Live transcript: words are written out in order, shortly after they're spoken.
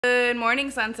Good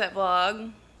morning, Sunset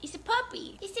Vlog. It's a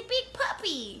puppy. It's a big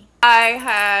puppy. I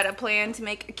had a plan to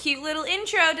make a cute little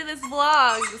intro to this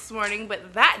vlog this morning,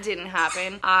 but that didn't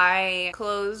happen. I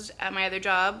closed at my other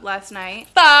job last night,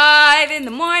 5 in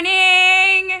the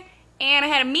morning, and I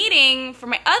had a meeting for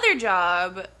my other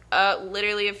job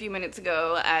literally a few minutes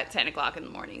ago at 10 o'clock in the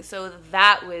morning. So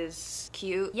that was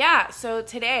cute. Yeah, so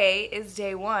today is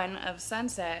day 1 of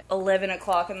sunset. 11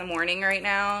 o'clock in the morning right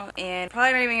now, and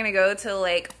probably not even gonna go till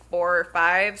like 4 or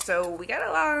 5, so we got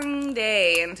a long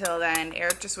day until then.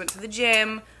 Eric just went to the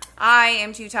gym. I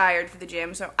am too tired for the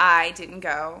gym, so I didn't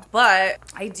go. But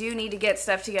I do need to get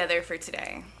stuff together for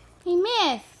today. Hey,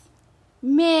 Miss.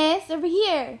 Miss, over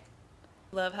here.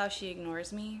 Love how she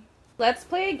ignores me. Let's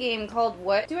play a game called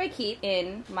What Do I Keep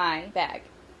in My Bag?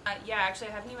 Yeah, actually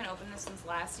I haven't even opened this since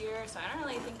last year, so I don't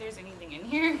really think there's anything in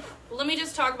here. Well, let me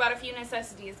just talk about a few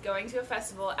necessities going to a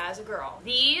festival as a girl.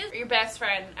 These are your best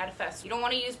friend at a festival. You don't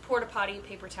want to use porta potty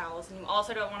paper towels, and you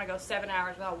also don't want to go 7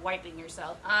 hours without wiping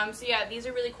yourself. So yeah, these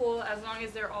are really cool as long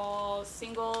as they're all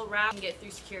single wrap. You can get through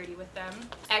security with them.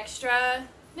 Extra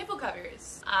nipple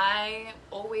covers. I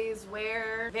always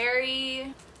wear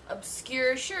very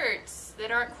obscure shirts that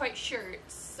aren't quite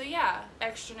shirts. So yeah,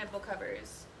 extra nipple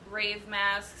covers. Brave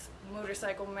masks,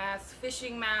 motorcycle masks,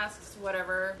 fishing masks,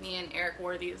 whatever. Me and Eric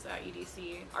wore these at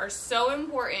EDC. Are so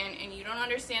important, and you don't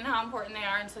understand how important they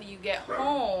are until you get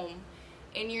home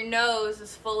and your nose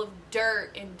is full of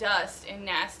dirt and dust and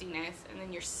nastiness, and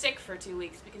then you're sick for 2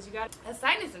 weeks because you got a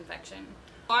sinus infection.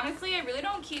 Honestly, I really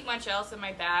don't keep much else in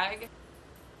my bag.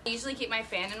 I usually keep my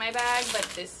fan in my bag, but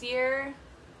this year,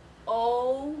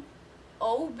 oh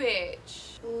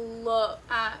bitch, look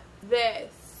at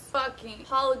this fucking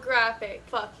holographic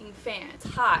fucking fan. It's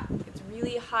hot. It's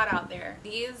really hot out there.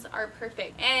 These are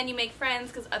perfect. And you make friends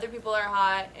because other people are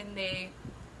hot and they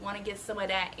want to get some of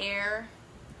that air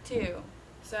too.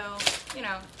 So, you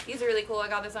know, these are really cool. I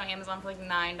got this on Amazon for like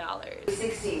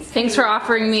 $9. Thanks for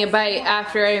offering me a bite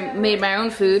after I made my own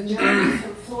food. So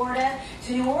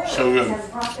good.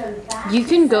 You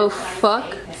can go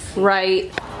fuck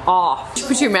right off.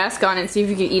 Put your mask on and see if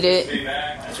you can eat it.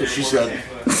 That's what she said.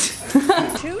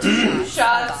 2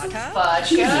 shots of vodka.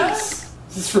 Jesus.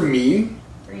 Is this for me?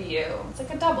 For you. It's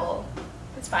like a double.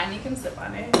 It's fine, you can sip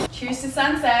on it. Cheers to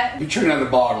sunset. You turn down the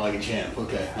bottle like a champ.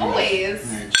 Okay. Always.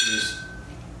 All right, cheers.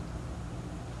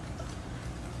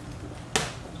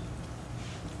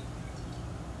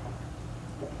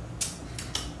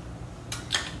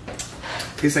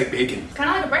 Tastes like bacon. Kind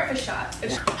of like a breakfast shot.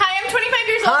 Hi, I'm 25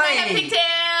 years old. I have pigtails.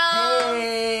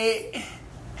 Hey.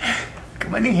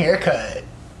 Come on, new haircut.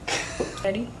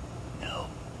 Ready? No.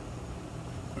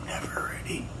 Never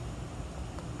ready.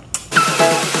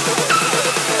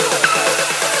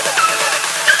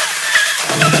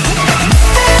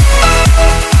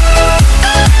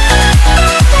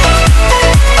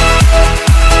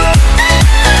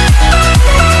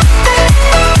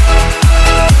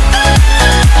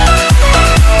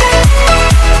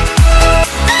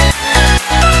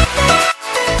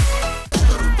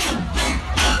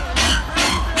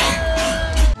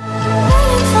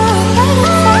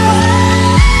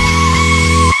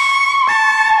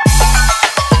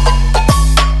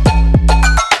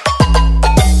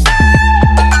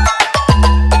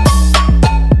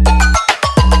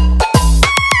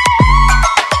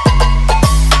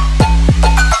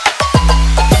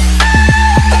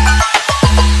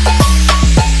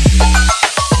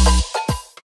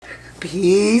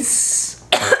 Peace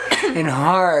and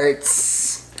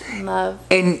hearts. Love.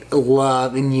 And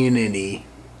love and unity.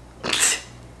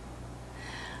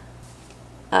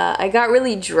 I got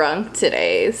really drunk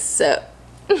today, so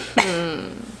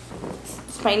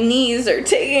my knees are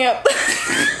taking up.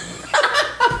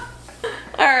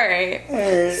 Alright.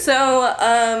 So,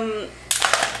 our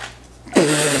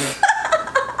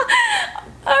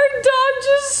dog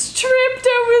just tripped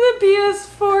over the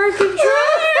PS4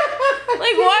 controller.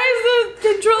 Like, why is the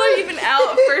controller even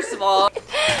out, first of all?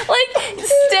 Like,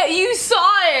 you saw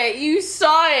it. You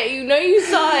saw it. You know you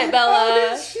saw it,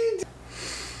 Bella.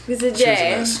 It was a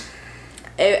day.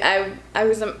 I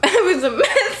was a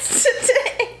mess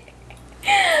today.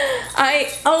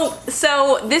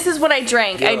 So this is what I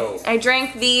drank. I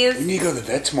drank these. We need to go to the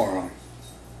vet tomorrow.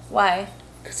 Why?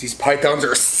 Because these pythons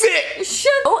are sick.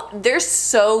 They're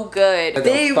so good.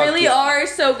 They really are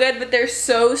so good, but they're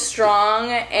so strong,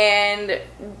 and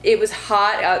it was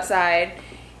hot outside,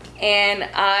 and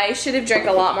I should have drank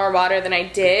a lot more water than I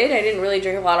did. I didn't really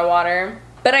drink a lot of water,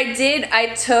 but I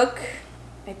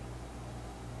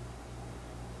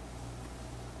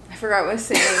forgot what I was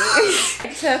saying.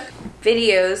 I took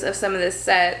videos of some of the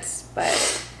sets,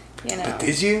 but you know. But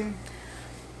did you?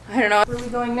 I don't know. Where are we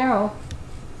going now?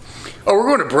 Oh, we're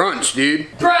going to brunch, dude.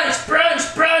 Brunch,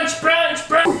 brunch, brunch, brunch,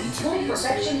 brunch.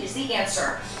 Perfection is the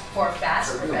answer for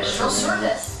fast professional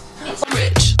service. It's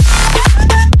rich.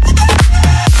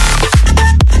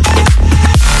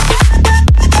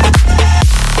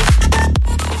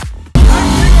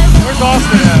 Where's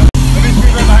Austin at? Let me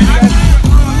speak right behind you guys.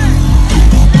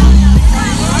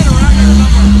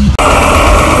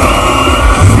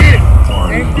 Get it!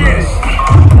 And get it!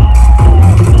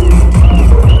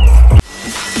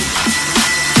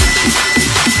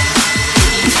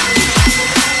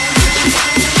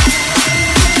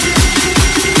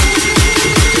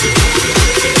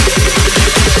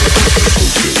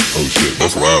 Oh shit,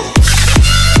 that's loud.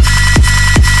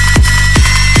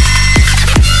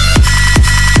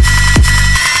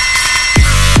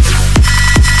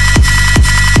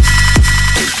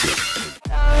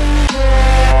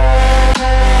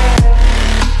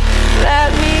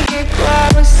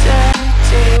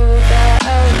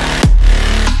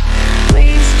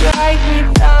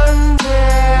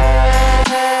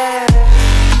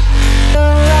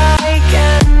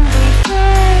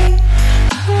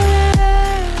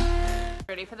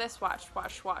 Ready for this? Watch.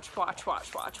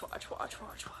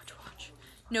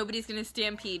 Nobody's gonna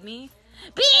stampede me.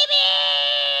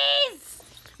 Babies!